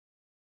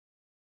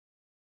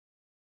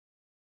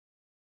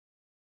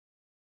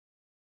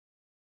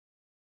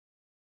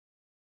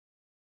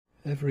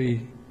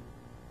Every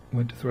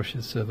Winter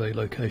Thrushes Survey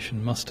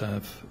location must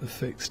have a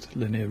fixed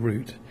linear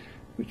route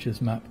which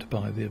is mapped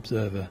by the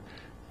observer,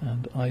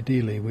 and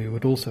ideally we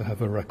would also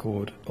have a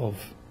record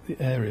of the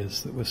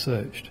areas that were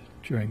searched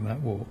during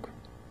that walk.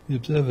 The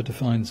observer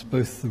defines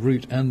both the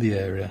route and the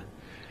area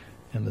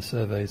in the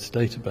survey's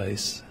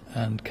database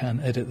and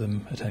can edit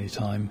them at any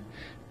time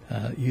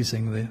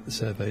using the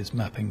survey's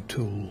mapping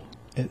tool.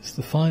 It's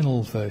the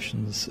final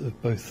versions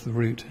of both the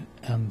route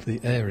and the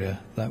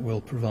area that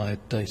will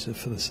provide data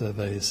for the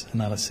survey's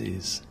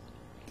analyses.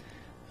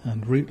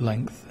 And route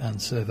length and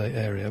survey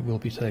area will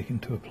be taken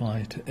to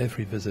apply to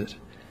every visit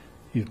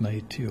you've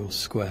made to your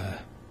square.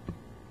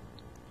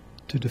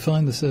 To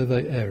define the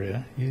survey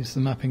area, use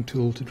the mapping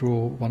tool to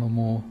draw one or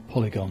more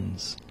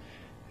polygons.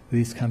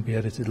 These can be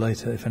edited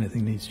later if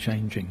anything needs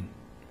changing.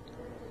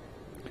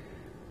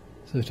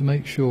 So to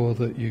make sure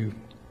that you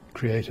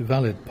create a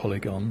valid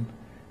polygon,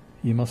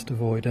 you must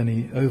avoid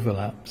any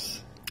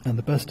overlaps, and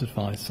the best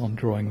advice on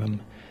drawing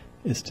them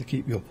is to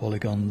keep your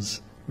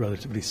polygons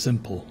relatively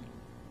simple.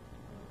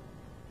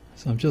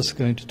 So I'm just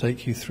going to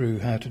take you through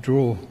how to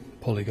draw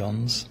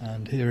polygons,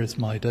 and here is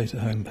my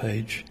data home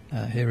page.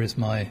 Here is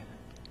my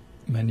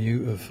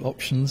menu of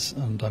options,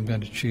 and I'm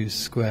going to choose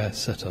Square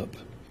Setup.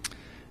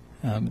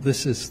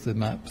 This is the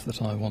map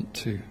that I want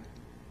to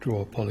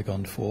draw a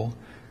polygon for.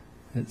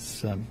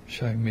 It's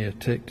showing me a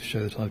tick to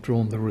show that I've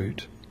drawn the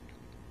route.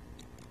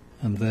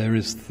 And there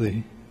is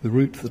the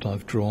route that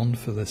I've drawn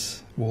for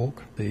this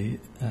walk. The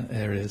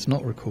area is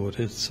not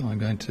recorded, so I'm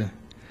going to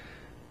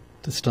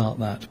start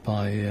that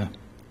by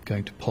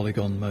going to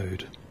polygon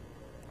mode.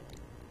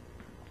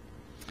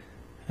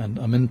 And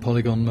I'm in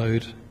polygon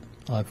mode.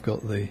 I've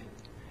got the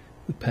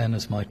pen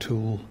as my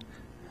tool,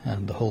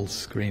 and the whole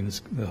screen,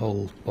 the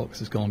whole box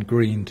has gone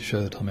green to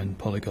show that I'm in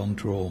polygon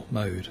draw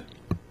mode.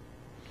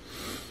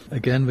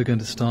 Again, we're going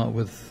to start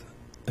with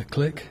a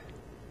click,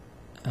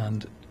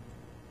 and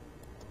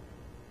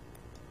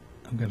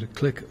I'm going to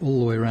click all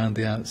the way around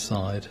the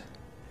outside.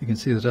 You can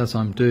see that as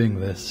I'm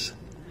doing this,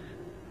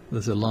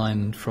 there's a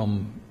line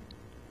from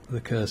the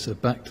cursor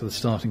back to the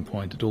starting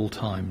point at all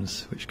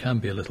times, which can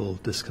be a little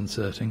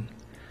disconcerting,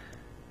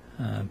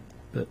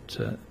 but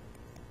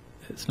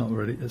it's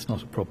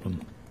not a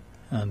problem.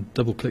 And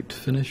double click to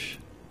finish,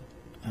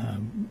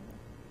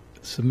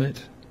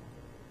 submit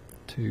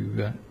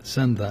to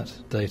send that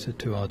data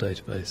to our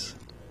database,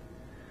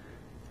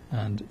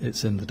 and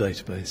it's in the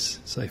database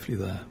safely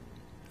there.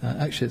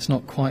 Actually, it's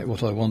not quite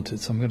what I wanted,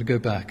 so I'm going to go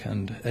back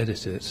and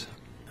edit it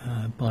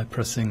by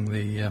pressing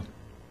the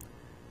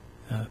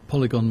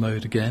polygon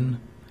mode again,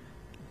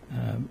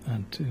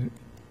 and to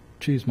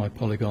choose my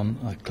polygon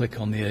I click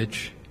on the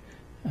edge,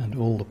 and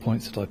all the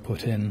points that I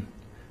put in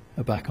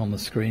are back on the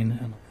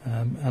screen.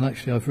 And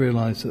actually I've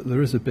realized that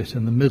there is a bit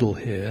in the middle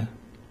here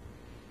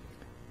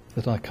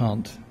that I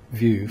can't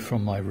view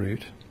from my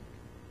route,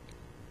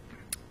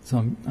 so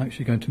I'm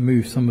actually going to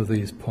move some of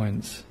these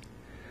points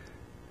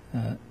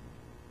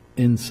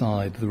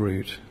inside the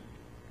route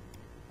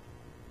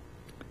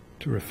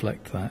to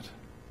reflect that.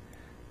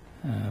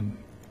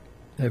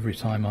 Every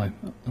time I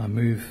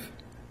move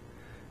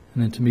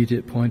an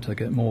intermediate point, I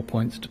get more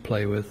points to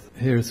play with.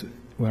 Here's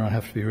where I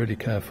have to be really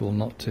careful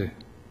not to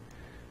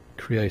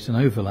create an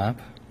overlap,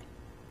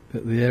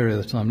 but the area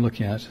that I'm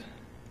looking at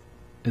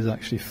is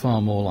actually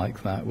far more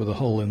like that, with a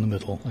hole in the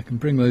middle. I can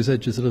bring those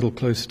edges a little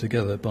closer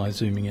together by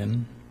zooming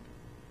in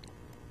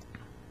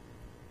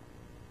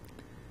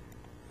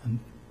and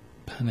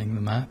panning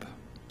the map,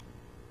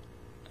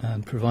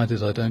 and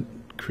provided I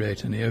don't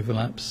create any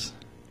overlaps,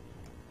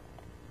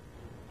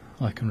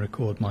 I can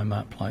record my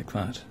map like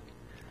that.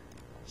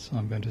 So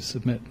I'm going to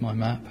submit my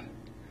map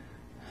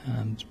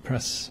and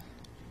press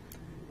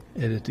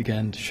edit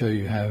again to show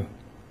you how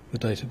the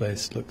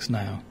database looks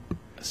now.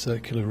 A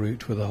circular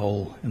route with a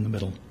hole in the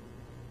middle.